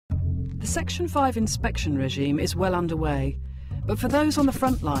The Section 5 inspection regime is well underway, but for those on the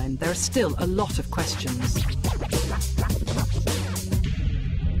front line, there are still a lot of questions.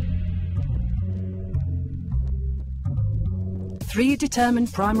 Three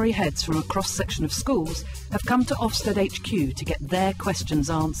determined primary heads from a cross-section of schools have come to Ofsted HQ to get their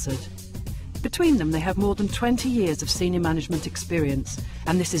questions answered. Between them, they have more than 20 years of senior management experience,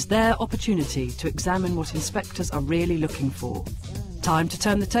 and this is their opportunity to examine what inspectors are really looking for. Time to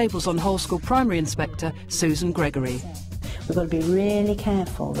turn the tables on whole school primary inspector Susan Gregory. We've got to be really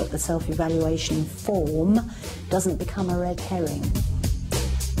careful that the self-evaluation form doesn't become a red herring.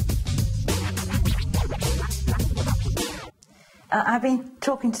 I've been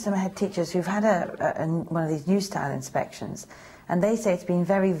talking to some head teachers who've had one of these new style inspections, and they say it's been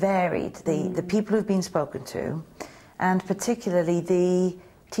very varied, the people who've been spoken to, and particularly the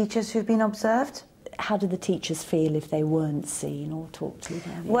teachers who've been observed. How do the teachers feel if they weren't seen or talked to?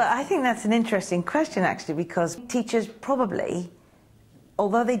 Well, I think that's an interesting question, actually, because teachers probably,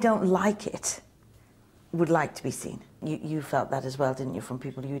 although they don't like it, would like to be seen. You felt that as well, didn't you, from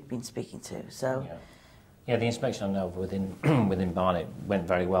people you'd been speaking to? So. Yeah, the inspection I know of within Barnet went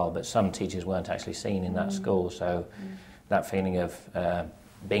very well, but some teachers weren't actually seen in that school, so that feeling of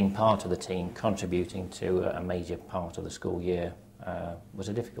being part of the team, contributing to a major part of the school year was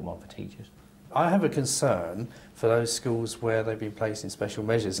a difficult one for teachers. I have a concern for those schools where they've been placed in special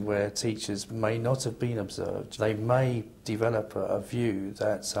measures, where teachers may not have been observed. They may develop a view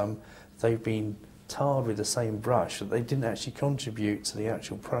that they've been tarred with the same brush, that they didn't actually contribute to the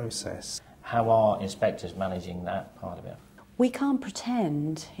actual process. How are inspectors managing that part of it? We can't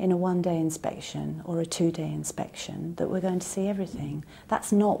pretend in a one-day inspection or a two-day inspection that we're going to see everything.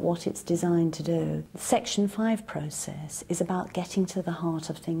 That's not what it's designed to do. The Section 5 process is about getting to the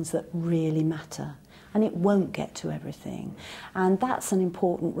heart of things that really matter, and it won't get to everything. And that's an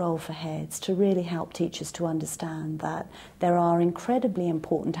important role for heads, to really help teachers to understand that there are incredibly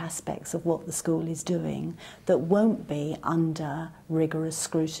important aspects of what the school is doing that won't be under rigorous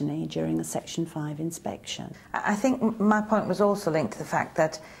scrutiny during a Section 5 inspection. I think my point was also linked to the fact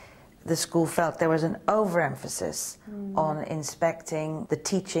that the school felt there was an overemphasis on inspecting the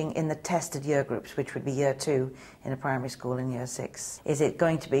teaching in the tested year groups, which would be year 2 in a primary school and year 6. Is it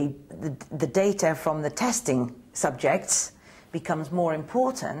going to be the data from the testing subjects becomes more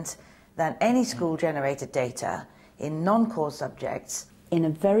important than any school-generated data in non-core subjects? In a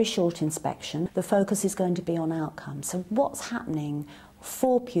very short inspection, the focus is going to be on outcomes. So what's happening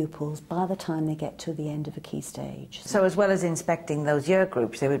for pupils by the time they get to the end of a key stage. So as well as inspecting those year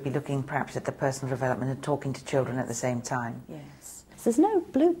groups, they would be looking perhaps at the personal development and talking to children at the same time. Yes. So there's no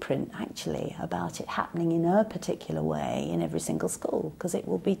blueprint actually about it happening in a particular way in every single school, because it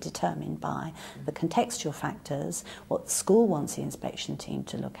will be determined by the contextual factors, what the school wants the inspection team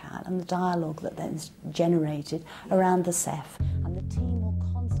to look at, and the dialogue that then is generated around the SEF. And the team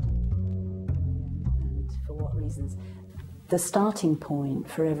will constantly, and for what reasons. The starting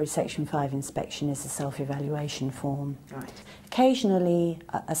point for every Section 5 inspection is a self-evaluation form. Right. Occasionally,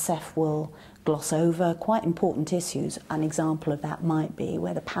 a SEF will gloss over quite important issues. An example of that might be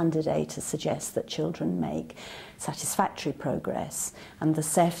where the PANDA data suggests that children make satisfactory progress, and the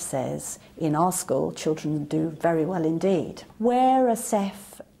SEF says, in our school, children do very well indeed. Where a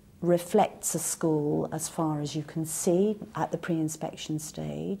SEF reflects a school as far as you can see at the pre-inspection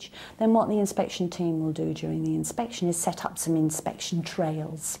stage, then what the inspection team will do during the inspection is set up some inspection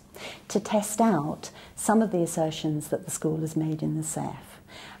trails to test out some of the assertions that the school has made in the SEF.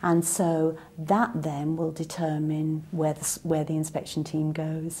 And so that then will determine where the inspection team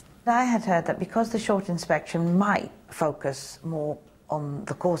goes. I had heard that because the short inspection might focus more on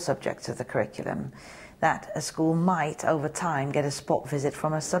the core subjects of the curriculum, that a school might, over time, get a spot visit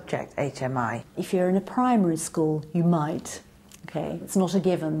from a subject HMI. If you're in a primary school, you might. Okay, it's not a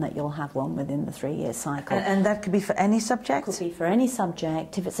given that you'll have one within the 3-year cycle. And that could be for any subject? Could be for any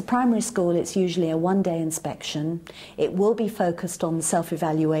subject. If it's a primary school, it's usually a one-day inspection. It will be focused on the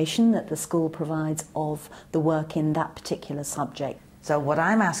self-evaluation that the school provides of the work in that particular subject. So what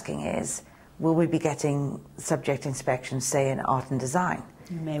I'm asking is, will we be getting subject inspections, say, in art and design?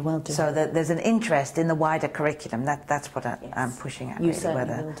 You may well do. So that there's an interest in the wider curriculum. That's what I'm pushing at. You really,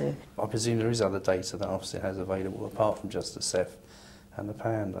 certainly will do. I presume there is other data that Ofsted has available apart from just the SEF and the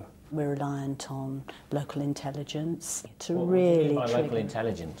PANDA. We're reliant on local intelligence to What really by trigger. local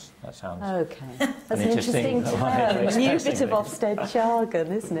intelligence? That sounds... Okay, that's an interesting interesting term, a new bit of Ofsted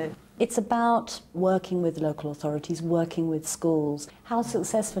jargon, isn't it? It's about working with local authorities, working with schools. How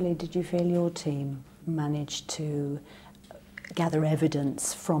successfully did you feel your team managed to gather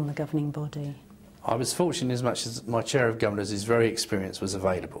evidence from the governing body? I was fortunate as much as my chair of governors, who's very experienced, was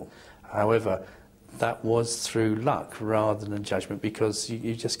available. However, that was through luck rather than judgment, because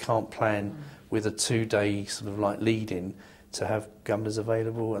you just can't plan with a 2-day sort of like lead-in to have governors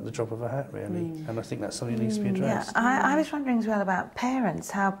available at the drop of a hat, really. And I think that's something that needs to be addressed. Yeah, I was wondering as well about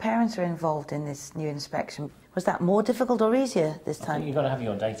parents, how parents are involved in this new inspection. Was that more difficult or easier this time? I think you've got to have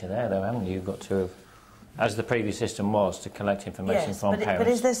your data there, though, haven't you? You've got to have, as the previous system was, to collect information from parents. But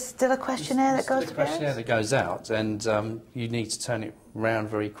is there still a questionnaire that goes to parents? There's a questionnaire that goes out, and you need to turn it round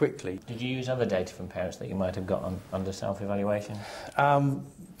very quickly. Did you use other data from parents that you might have got under self-evaluation?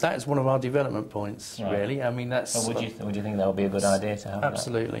 That is one of our development points, really. I mean, that's. But would you think that would be a good idea to have?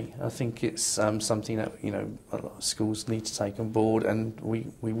 Absolutely. I think it's something that a lot of schools need to take on board, and we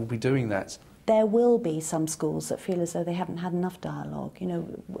will be doing that. There will be some schools that feel as though they haven't had enough dialogue.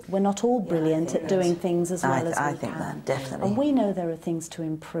 We're not all brilliant at doing things as well as we can. I think that, definitely. And we know there are things to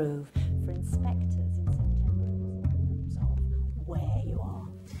improve. For inspectors in September, where you are.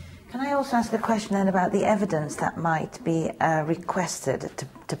 Can I also ask a question then about the evidence that might be requested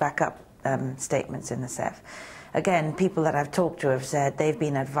to back up statements in the CEF? Again, people that I've talked to have said they've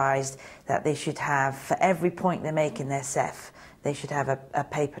been advised that they should have, for every point they make in their CEF, they should have a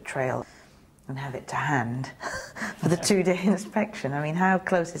paper trail and have it to hand for the 2-day inspection. I mean, how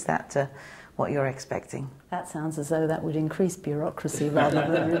close is that to what you're expecting? That sounds as though that would increase bureaucracy rather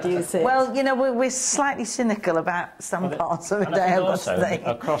than reduce it. Well, we're slightly cynical about some parts of it. I think also,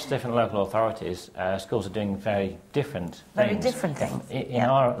 across different local authorities, schools are doing very different things. Very different things. In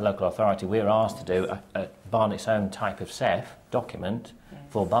our local authority, we're asked to do a Barnet's own type of CEF document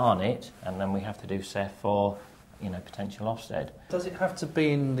for Barnet, and then we have to do CEF for potential Ofsted. Does it have to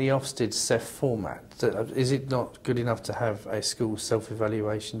be in the Ofsted CEF format? Is it not good enough to have a school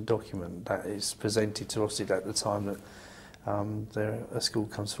self-evaluation document that is presented to Ofsted at the time that a school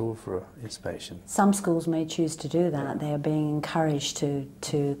comes forward for an inspection? Some schools may choose to do that. They are being encouraged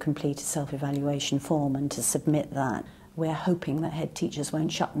to complete a self-evaluation form and to submit that. We're hoping that head teachers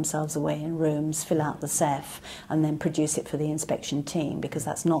won't shut themselves away in rooms, fill out the CEF and then produce it for the inspection team, because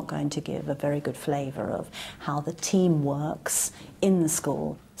that's not going to give a very good flavour of how the team works in the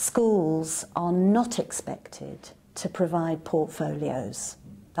school. Schools are not expected to provide portfolios.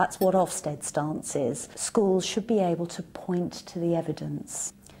 That's what Ofsted's stance is. Schools should be able to point to the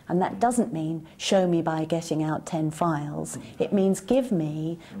evidence. And that doesn't mean show me by getting out 10 files. It means give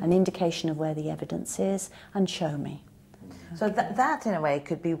me an indication of where the evidence is and show me. So that, in a way,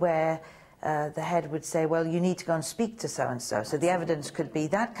 could be where the head would say, well, you need to go and speak to so-and-so. So the evidence could be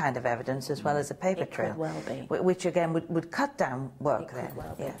that kind of evidence as well as a paper trail. It could well be. Which, again, would cut down work there.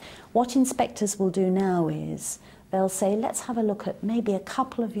 Well be. What inspectors will do now is they'll say, let's have a look at maybe a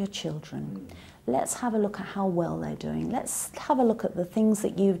couple of your children. Let's have a look at how well they're doing. Let's have a look at the things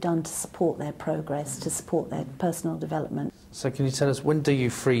that you've done to support their progress, to support their personal development. So can you tell us, when do you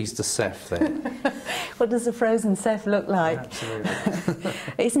freeze the CEF then? What does a frozen CEF look like? Absolutely.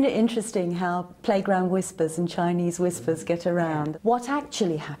 Isn't it interesting how playground whispers and Chinese whispers get around? What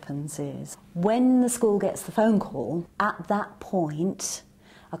actually happens is, when the school gets the phone call, at that point,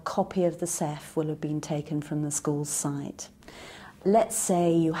 a copy of the CEF will have been taken from the school's site. Let's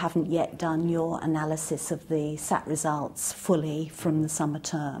say you haven't yet done your analysis of the SAT results fully from the summer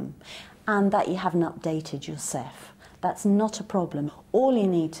term, and that you haven't updated your CEF. That's not a problem. All you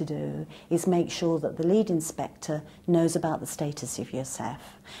need to do is make sure that the lead inspector knows about the status of your CEF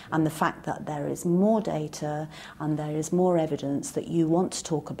and the fact that there is more data and there is more evidence that you want to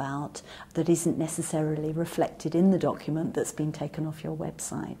talk about that isn't necessarily reflected in the document that's been taken off your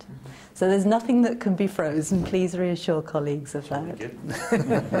website. So there's nothing that can be frozen. Please reassure colleagues of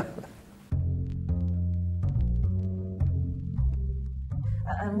that.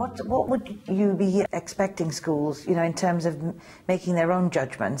 And what would you be expecting schools, in terms of making their own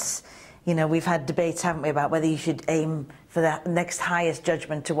judgments? We've had debates, haven't we, about whether you should aim for the next highest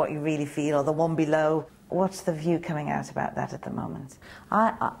judgment to what you really feel or the one below. What's the view coming out about that at the moment?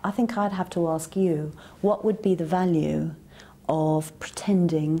 I think I'd have to ask you, what would be the value of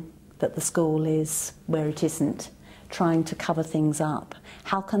pretending that the school is where it isn't, trying to cover things up?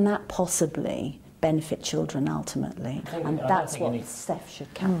 How can that possibly benefit children ultimately? And that's what CEF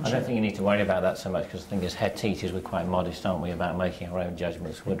should capture. I don't think you need to worry about that so much, because I think as head teachers we're quite modest, aren't we, about making our own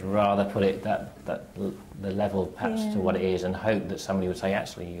judgments. We'd rather put it the level perhaps to what it is and hope that somebody would say,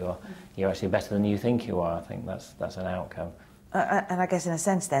 actually, you're actually better than you think you are. I think that's an outcome. And I guess in a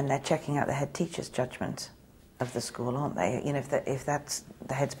sense then they're checking out the head teacher's judgment of the school, aren't they? If that's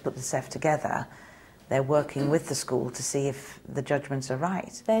the heads put the CEF together, they're working with the school to see if the judgments are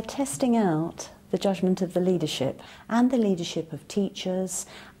right. They're testing out the judgment of the leadership and the leadership of teachers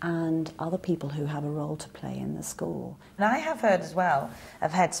and other people who have a role to play in the school. And I have heard as well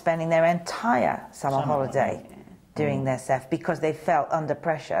of heads spending their entire summer holiday doing their SEF because they felt under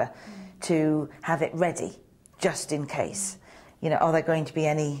pressure to have it ready just in case. You know, are there going to be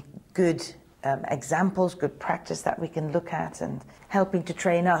any good examples, good practice that we can look at and helping to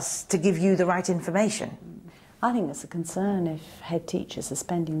train us to give you the right information? I think it's a concern if head teachers are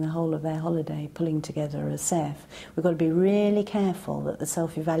spending the whole of their holiday pulling together a SEF. We've got to be really careful that the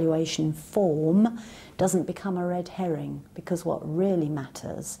self-evaluation form doesn't become a red herring, because what really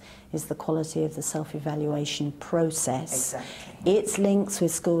matters is the quality of the self-evaluation process, its links with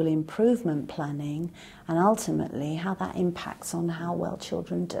school improvement planning, and ultimately how that impacts on how well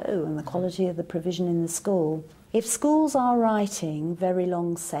children do and the quality of the provision in the school. If schools are writing very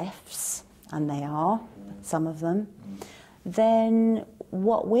long SEFs, and they are, some of them, then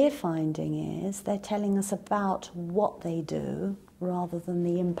what we're finding is they're telling us about what they do rather than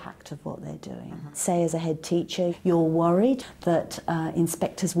the impact of what they're doing. Say as a head teacher, you're worried that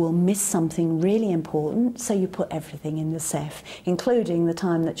inspectors will miss something really important, so you put everything in the SEF, including the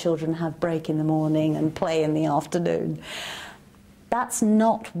time that children have break in the morning and play in the afternoon. That's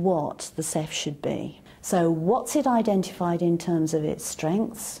not what the SEF should be. So what's it identified in terms of its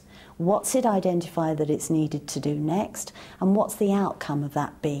strengths? What's it identified that it's needed to do next, and what's the outcome of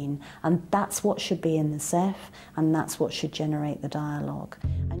that been? And that's what should be in the SEF, and that's what should generate the dialogue.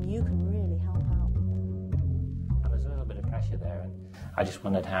 And you can really help out with that. There's a little bit of pressure there, and I just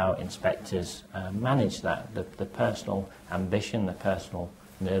wondered how inspectors manage that, the personal ambition, the personal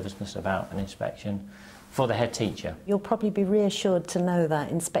nervousness about an inspection for the head teacher. You'll probably be reassured to know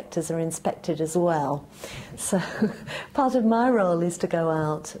that inspectors are inspected as well. So part of my role is to go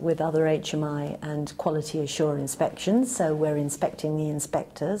out with other HMI and quality assure inspections, so we're inspecting the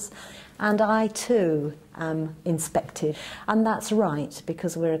inspectors, and I too am inspected. And that's right,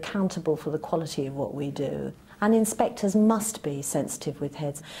 because we're accountable for the quality of what we do. And inspectors must be sensitive with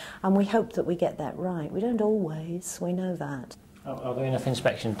heads, and we hope that we get that right. We don't always, we know that. Are there enough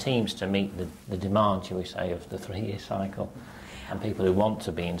inspection teams to meet the demand, shall we say, of the 3-year cycle? And people who want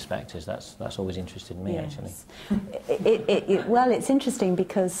to be inspectors, that's always interested me, actually. Well, it's interesting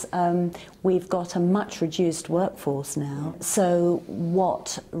because we've got a much reduced workforce now. So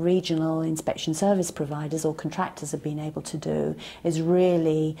what regional inspection service providers or contractors have been able to do is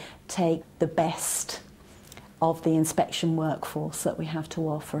really take the best of the inspection workforce that we have to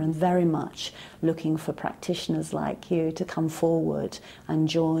offer, and very much looking for practitioners like you to come forward and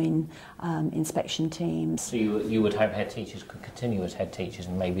join inspection teams. So you would hope head teachers could continue as head teachers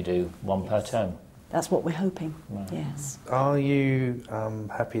and maybe do one per term? That's what we're hoping, Right. yes. Are you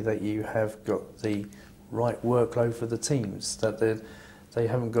happy that you have got the right workload for the teams, that they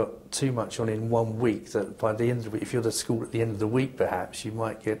haven't got too much on in 1 week, that by the end of the week, if you're at school at the end of the week perhaps, you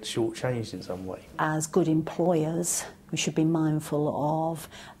might get shortchanged in some way? As good employers, we should be mindful of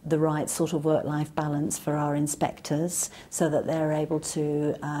the right sort of work-life balance for our inspectors so that they're able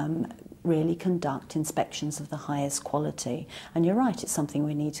to really conduct inspections of the highest quality. And you're right, it's something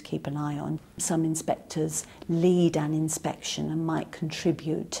we need to keep an eye on. Some inspectors lead an inspection and might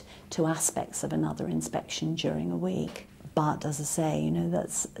contribute to aspects of another inspection during a week. But as I say, you know,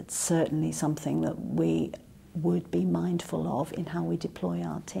 that's certainly something that we would be mindful of in how we deploy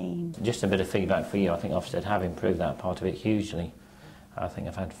our team. Just a bit of feedback for you. I think Ofsted have improved that part of it hugely. I think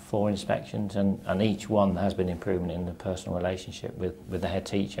I've had 4 inspections, and each one has been improvement in the personal relationship with the head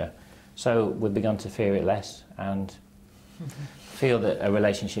teacher. So we've begun to fear it less and feel that a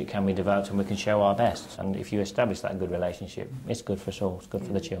relationship can be developed and we can show our best. And if you establish that good relationship, it's good for us all, it's good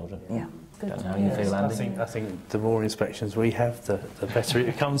for the children. Yeah. Don't know how you feel, Andy? I think the more inspections we have, the better it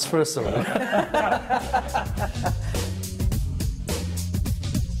becomes for us all.